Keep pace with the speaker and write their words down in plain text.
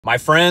My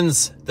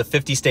friends, the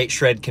 50-state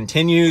shred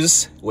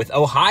continues with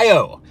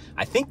Ohio.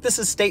 I think this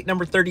is state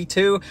number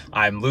 32.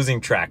 I'm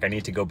losing track. I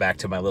need to go back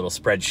to my little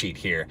spreadsheet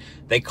here.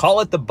 They call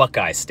it the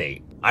Buckeye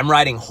State. I'm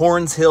riding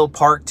Horns Hill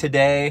Park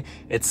today.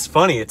 It's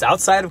funny, it's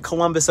outside of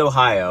Columbus,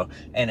 Ohio,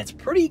 and it's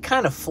pretty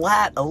kind of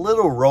flat, a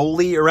little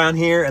rolly around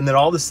here, and then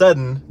all of a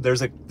sudden,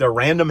 there's a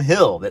random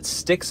hill that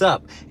sticks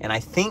up, and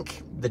I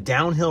think the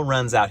downhill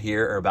runs out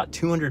here are about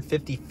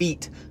 250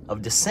 feet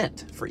of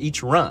descent for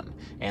each run.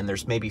 And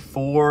there's maybe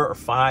 4 or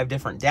 5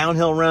 different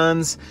downhill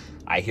runs.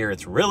 I hear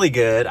it's really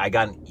good. I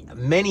got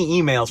many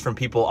emails from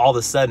people all of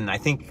a sudden. I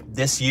think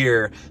this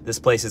year, this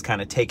place is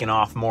kind of taken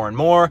off more and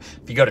more.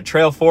 If you go to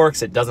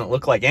Trailforks, it doesn't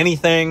look like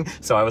anything.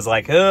 So I was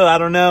like, oh, I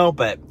don't know.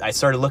 But I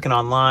started looking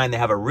online. They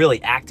have a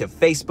really active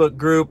Facebook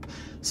group.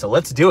 So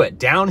let's do it.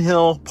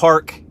 Downhill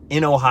Park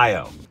in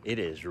Ohio. It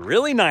is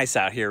really nice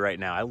out here right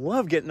now. I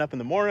love getting up in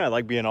the morning. I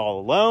like being all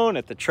alone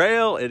at the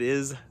trail. It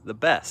is the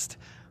best.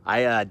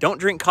 I don't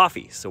drink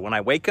coffee, so when I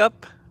wake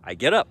up, I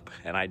get up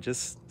and I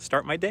just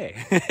start my day.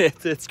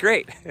 It's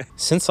great.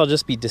 Since I'll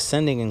just be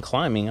descending and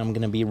climbing, I'm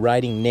gonna be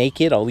riding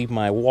naked. I'll leave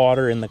my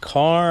water in the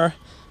car,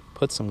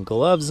 put some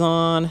gloves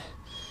on,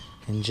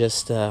 and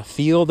just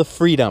feel the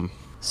freedom.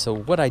 So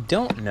what I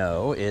don't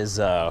know is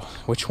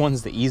which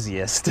one's the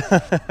easiest.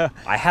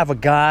 I have a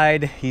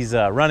guide. He's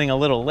running a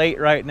little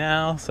late right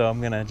now, so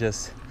I'm gonna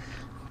just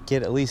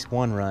get at least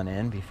one run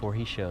in before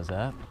he shows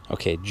up.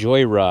 Okay,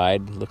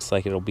 Joyride looks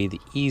like it'll be the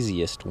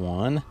easiest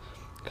one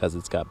because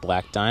it's got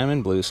black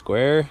diamond, blue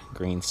square,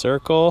 green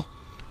circle.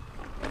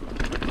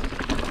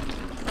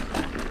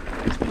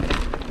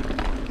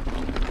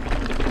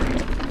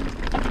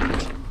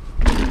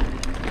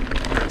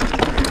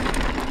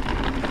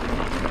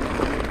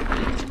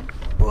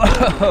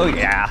 Whoa,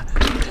 yeah.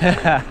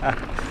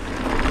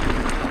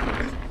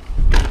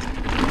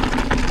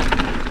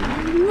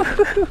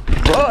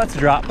 Whoa, that's a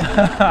drop.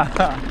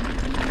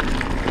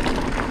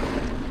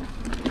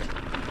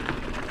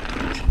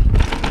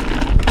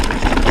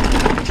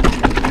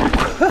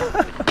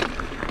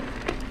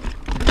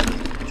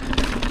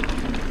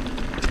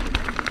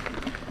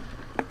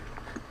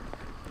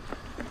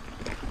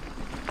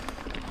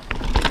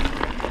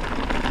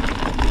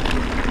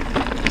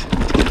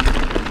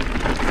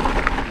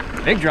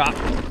 Big drop.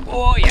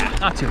 Oh yeah,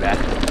 not too bad.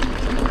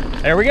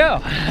 There we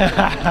go.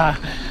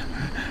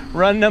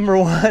 Run number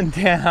 1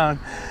 down,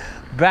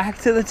 back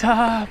to the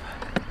top.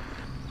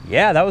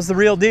 Yeah, that was the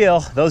real deal.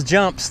 Those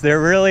jumps,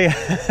 they're really,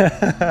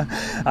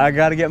 I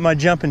gotta get my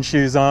jumping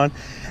shoes on.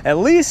 At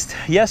least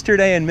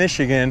yesterday in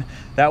Michigan,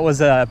 that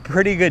was a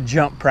pretty good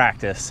jump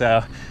practice.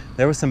 So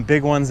there were some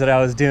big ones that I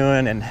was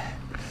doing and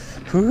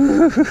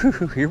whoo,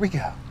 here we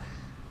go.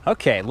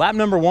 Okay, lap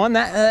number 1,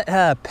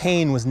 that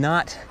pain was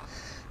not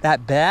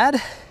that bad.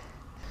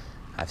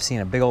 I've seen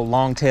a big old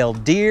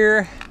long-tailed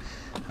deer,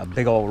 a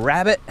big old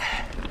rabbit.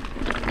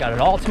 Got it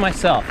all to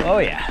myself. Oh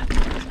yeah.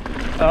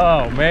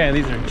 Oh man,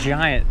 these are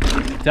giant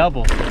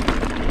doubles.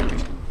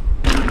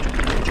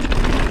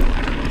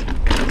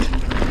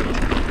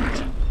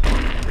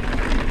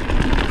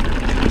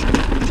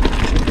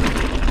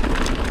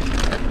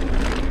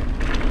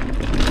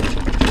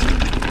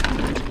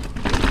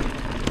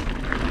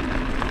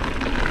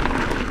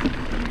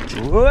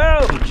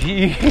 Whoa,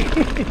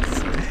 jeez.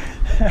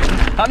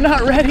 I'm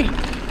not ready.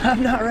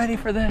 I'm not ready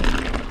for this.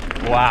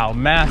 Wow,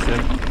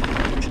 massive.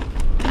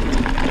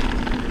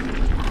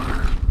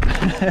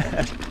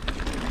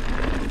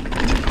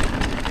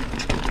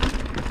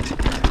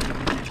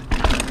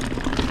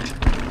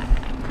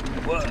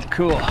 Whoa,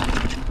 cool.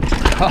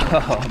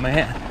 Oh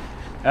man.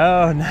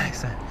 Oh,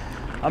 nice.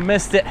 I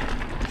missed it.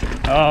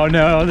 Oh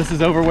no, this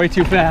is over way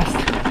too fast.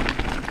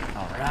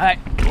 All right.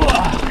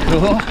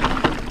 Whoa,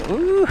 cool.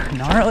 Ooh,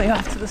 gnarly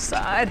off to the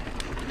side.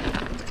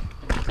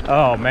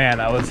 Oh man,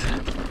 that was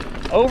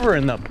over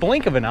in the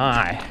blink of an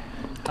eye.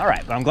 All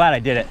right, but I'm glad I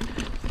did it.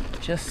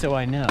 Just so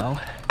I know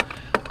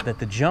that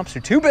the jumps are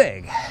too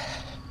big.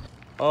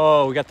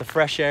 Oh, we got the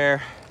fresh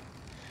air,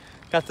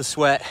 got the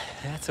sweat.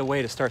 That's a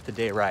way to start the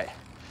day right.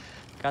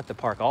 Got the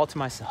park all to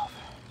myself,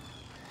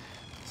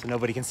 so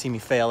nobody can see me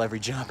fail every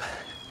jump.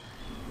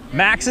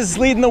 Max is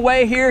leading the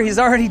way here. He's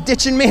already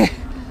ditching me.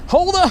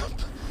 Hold up.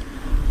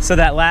 So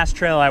that last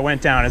trail I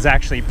went down is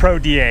actually pro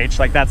DH,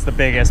 like that's the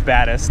biggest,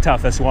 baddest,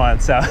 toughest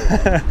one. So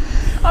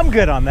I'm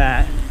good on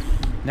that.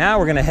 Now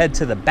we're gonna head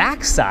to the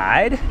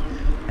backside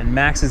and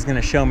Max is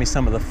gonna show me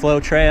some of the flow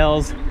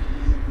trails.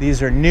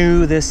 These are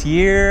new this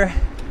year.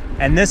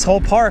 And this whole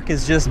park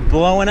is just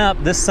blowing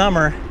up this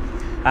summer.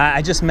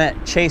 I just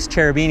met Chase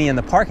Cherubini in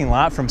the parking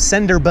lot from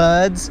Sender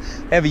Buds.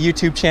 They have a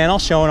YouTube channel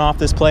showing off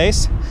this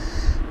place.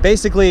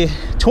 Basically,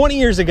 20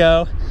 years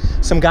ago,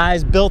 some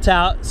guys built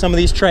out some of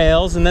these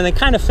trails and then they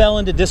kind of fell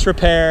into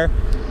disrepair.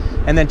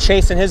 And then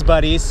Chase and his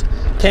buddies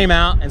came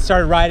out and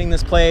started riding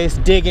this place,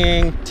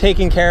 digging,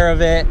 taking care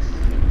of it.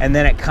 And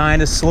then it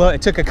kind of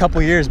it took a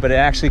couple years, but it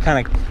actually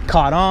kind of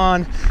caught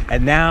on.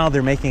 And now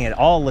they're making it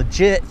all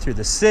legit through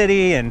the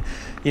city and,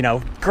 you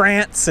know,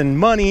 grants and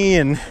money.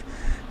 And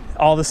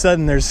all of a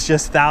sudden there's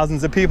just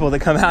thousands of people that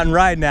come out and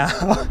ride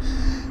now.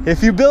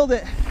 If you build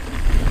it,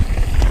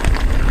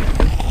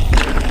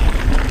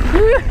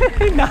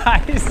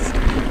 Nice.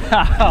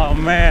 Oh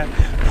man,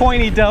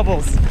 pointy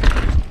doubles.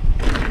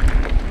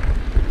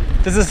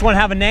 Does this one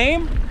have a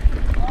name?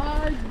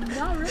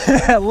 Not really.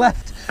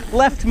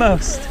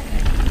 Leftmost.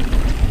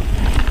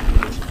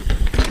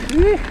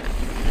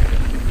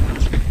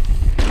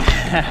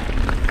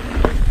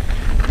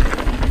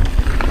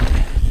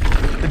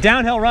 The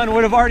downhill run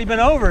would have already been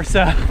over,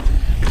 so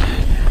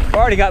I've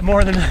already got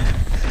more than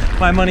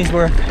my money's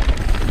worth.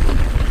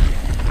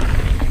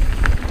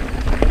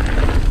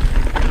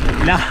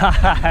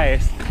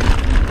 Nice.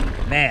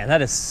 Man,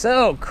 that is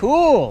so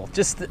cool.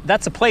 Just,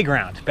 that's a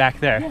playground back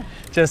there. Yeah.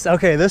 Just,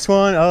 okay, this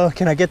one, oh,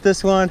 can I get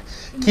this one?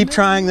 Keep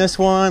trying this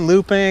one,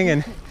 looping,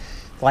 and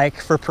like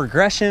for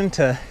progression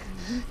to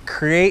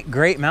create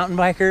great mountain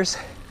bikers,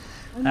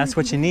 that's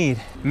what you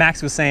need.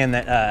 Max was saying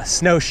that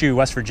Snowshoe,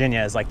 West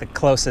Virginia is like the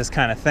closest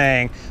kind of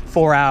thing,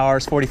 4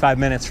 hours, 45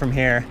 minutes from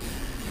here,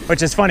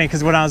 which is funny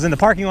because when I was in the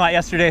parking lot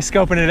yesterday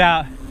scoping it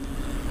out,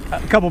 a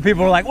couple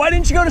people were like, why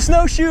didn't you go to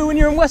Snowshoe when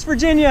you're in West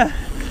Virginia?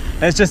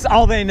 And it's just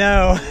all they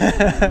know.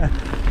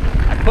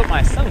 I put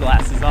my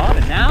sunglasses on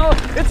and now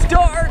it's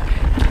dark.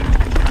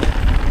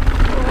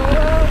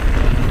 Oh,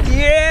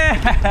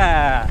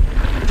 yeah.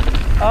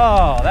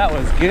 Oh, that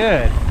was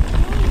good.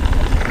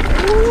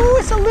 Ooh,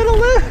 it's a little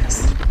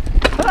loose.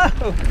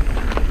 Oh.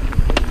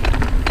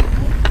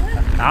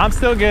 I'm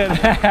still good.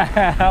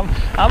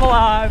 I'm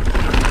alive.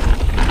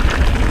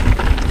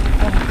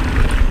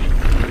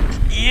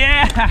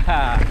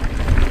 Yeah.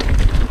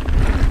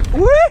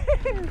 Woo!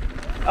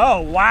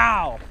 Oh,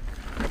 wow.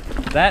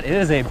 That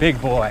is a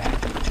big boy.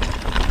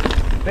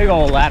 Big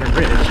old ladder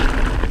bridge.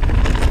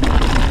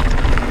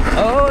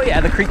 Oh,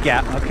 yeah, the creek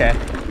gap. Okay.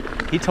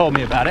 He told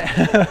me about it.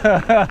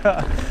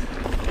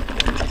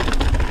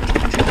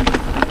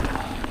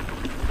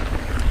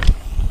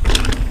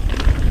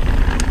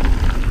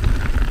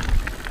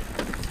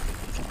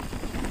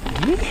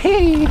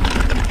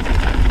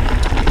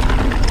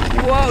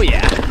 Whoa,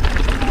 yeah.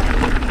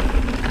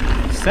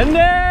 Send it.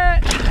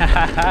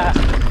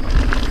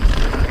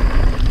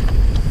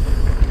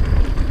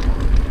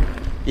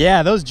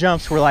 Yeah, those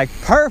jumps were like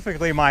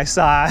perfectly my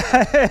size.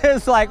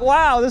 It's like,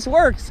 wow, this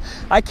works.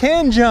 I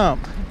can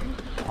jump.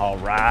 All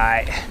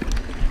right.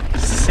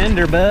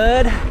 Cinder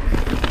bud.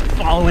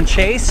 Following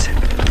Chase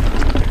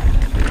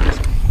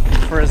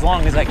for as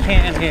long as I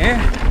can here.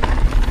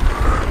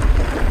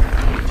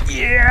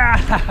 Yeah.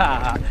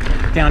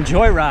 Down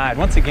Joyride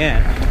once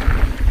again.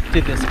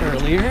 Did this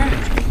earlier.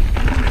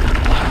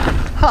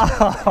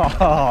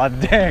 Oh,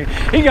 dang.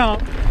 He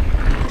gone.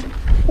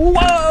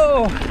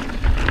 Whoa.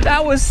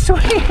 That was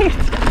sweet.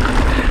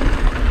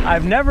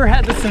 I've never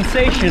had the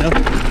sensation of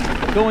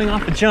going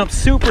off a jump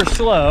super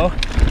slow,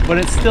 but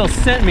it still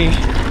sent me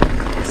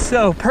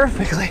so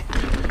perfectly.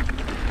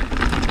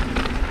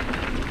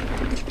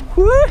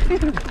 Woo!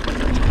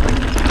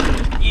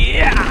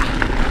 Yeah!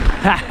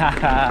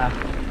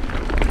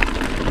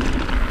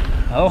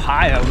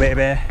 Ohio,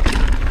 baby.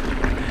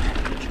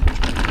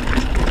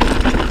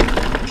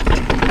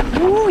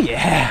 Ooh,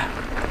 yeah.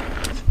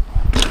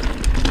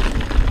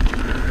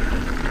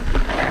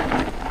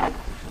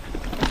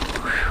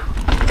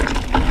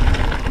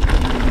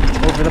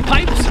 Over the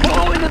pipes,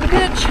 oh, into the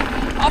ditch,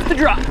 off the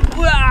drop.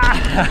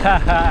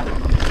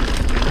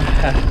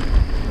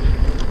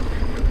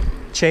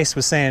 Chase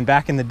was saying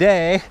back in the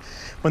day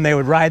when they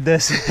would ride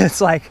this,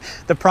 it's like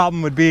the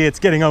problem would be it's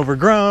getting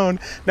overgrown,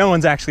 no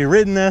one's actually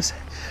ridden this,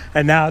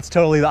 and now it's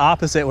totally the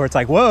opposite where it's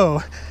like,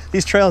 whoa,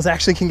 these trails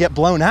actually can get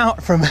blown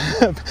out from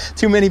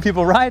too many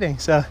people riding,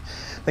 so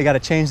they got to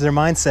change their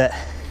mindset.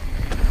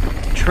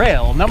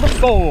 Trail number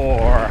 4.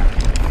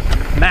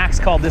 Max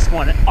called this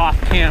one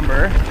off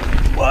camber.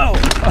 Whoa!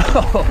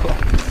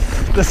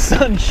 Oh, the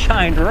sun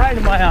shined right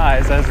in my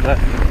eyes as the,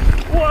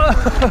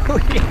 whoa,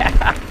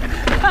 yeah!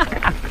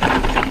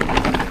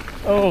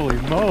 Holy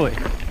moly.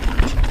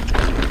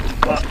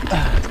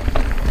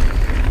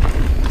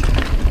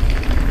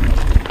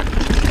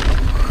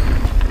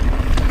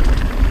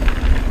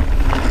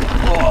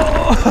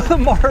 Whoa, the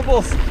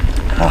marbles.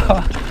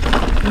 Oh,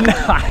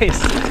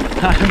 nice.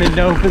 I'm in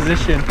no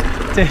position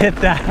to hit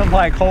that. I'm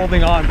like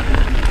holding on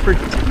for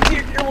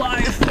dear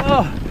life.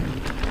 Oh.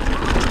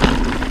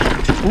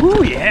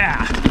 Ooh,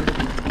 yeah.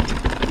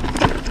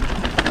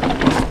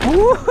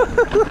 Ooh,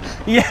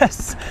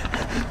 yes.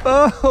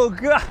 Oh,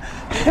 God.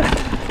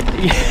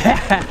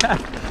 Yeah.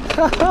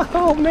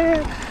 Oh,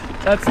 man.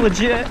 That's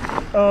legit.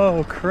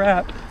 Oh,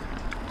 crap.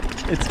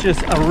 It's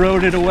just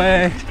eroded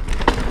away.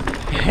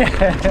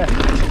 Yeah.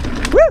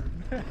 Woo!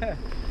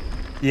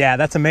 Yeah,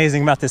 that's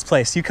amazing about this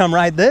place. You come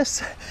ride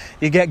this,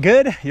 you get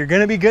good, you're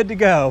gonna be good to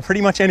go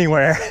pretty much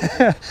anywhere.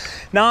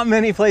 Not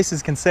many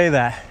places can say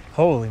that.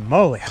 Holy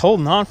moly,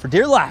 holding on for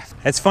dear life.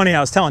 It's funny, I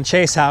was telling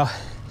Chase how,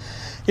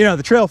 you know,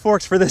 the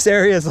Trailforks for this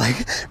area is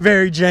like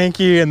very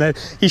janky and that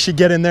he should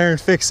get in there and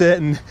fix it.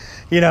 And,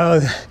 you know,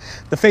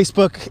 the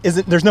Facebook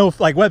isn't, there's no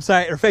like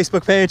website or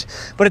Facebook page,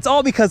 but it's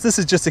all because this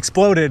has just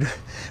exploded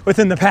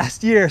within the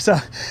past year. So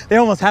they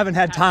almost haven't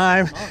had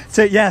time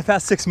to,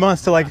 past 6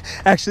 months to like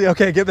actually,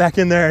 okay, get back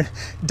in there and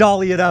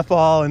dolly it up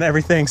all and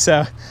everything.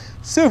 So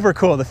Super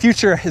cool. The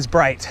future is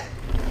bright.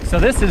 So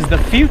this is the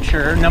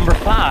future number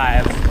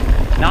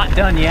 5. Not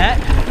done yet.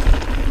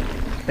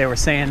 They were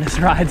saying this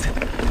ride's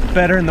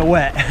better in the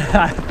wet.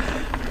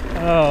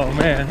 Oh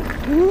man.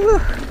 Woo.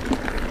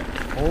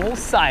 Whole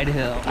side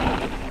hill.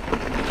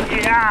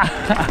 Yeah.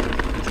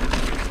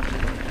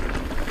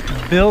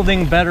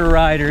 Building better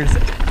riders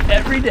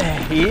every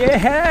day.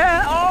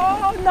 Yeah.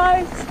 Oh,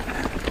 nice.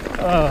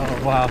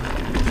 Oh, wow.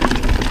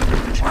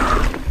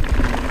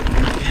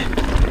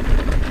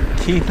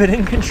 Keep it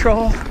in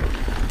control.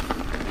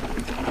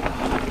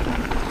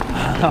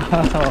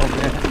 Oh,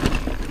 man.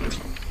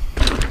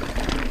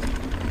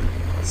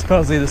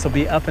 Supposedly this will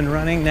be up and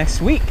running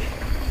next week.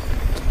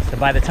 So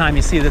by the time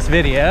you see this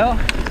video,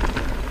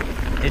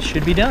 it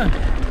should be done.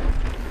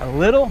 A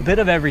little bit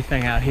of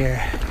everything out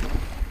here.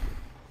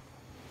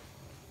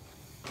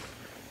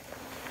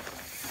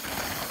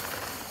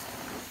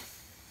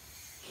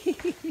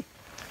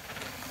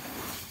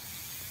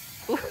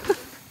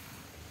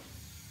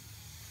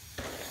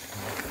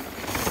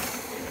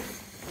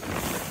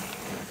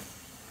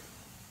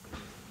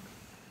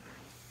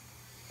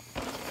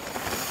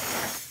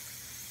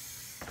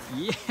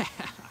 Yeah.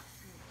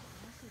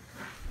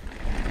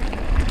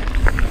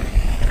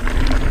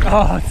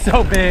 Oh, it's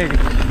so big.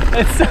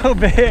 It's so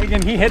big,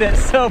 and he hit it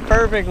so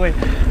perfectly.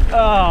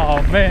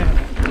 Oh, man.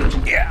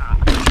 Yeah.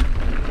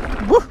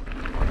 Woo.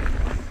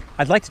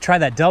 I'd like to try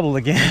that double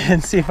again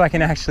and see if I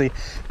can actually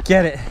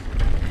get it.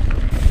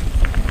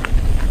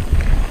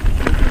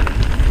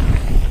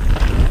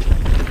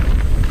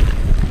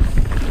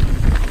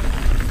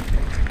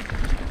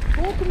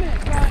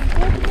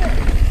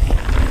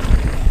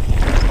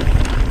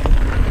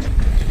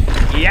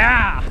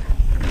 Yeah.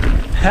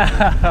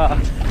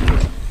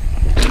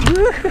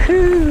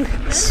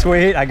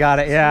 Sweet, I got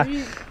it. Yeah.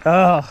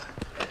 Oh,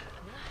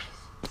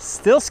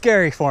 still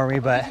scary for me,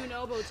 but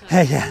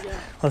hey, yeah,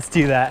 let's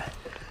do that.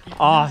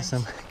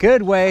 Awesome.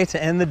 Good way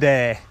to end the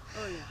day.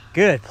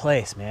 Good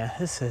place, man.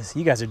 This is,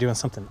 you guys are doing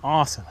something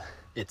awesome.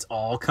 It's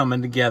all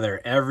coming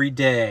together every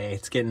day.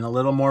 It's getting a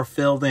little more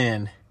filled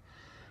in.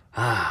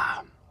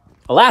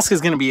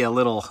 Alaska's going to be a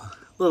little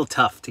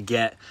tough to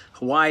get.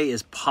 Hawaii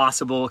is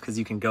possible because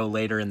you can go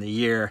later in the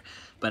year.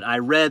 But I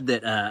read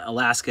that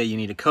Alaska, you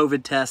need a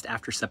COVID test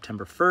after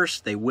September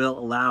 1st. They will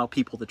allow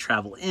people to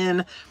travel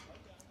in.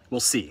 We'll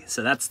see.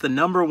 So that's the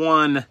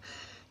 #1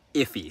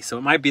 iffy. So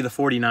it might be the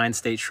 49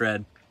 state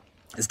shred.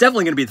 It's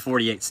definitely going to be the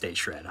 48 state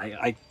shred.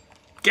 I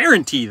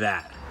guarantee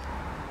that.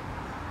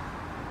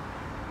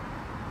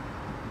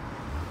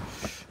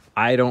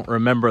 I don't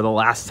remember the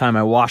last time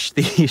I washed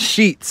these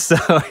sheets, so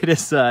it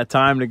is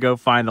time to go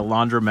find a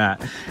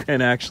laundromat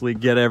and actually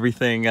get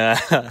everything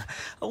a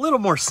little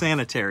more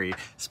sanitary,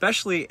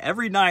 especially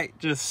every night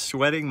just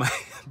sweating my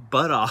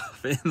butt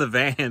off in the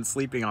van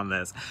sleeping on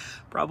this.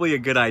 Probably a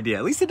good idea.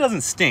 At least it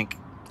doesn't stink,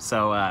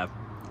 so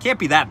can't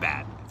be that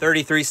bad.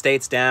 33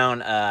 states down,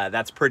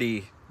 that's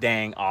pretty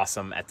dang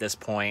awesome at this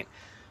point.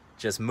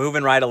 Just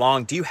moving right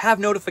along. Do you have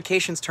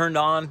notifications turned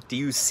on? Do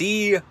you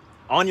see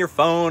on your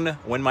phone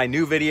when my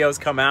new videos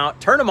come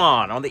out? Turn them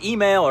on the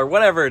email or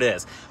whatever it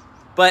is.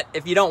 But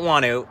if you don't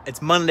want to,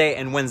 it's Monday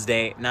and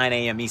Wednesday, 9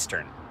 a.m.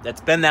 Eastern. That's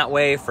been that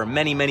way for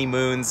many, many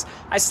moons.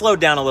 I slowed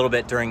down a little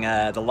bit during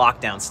the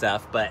lockdown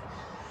stuff, but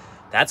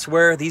that's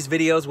where these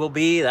videos will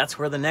be. That's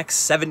where the next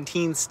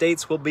 17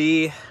 states will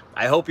be.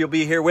 I hope you'll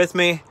be here with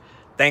me.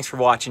 Thanks for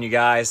watching, you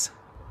guys.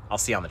 I'll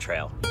see you on the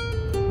trail.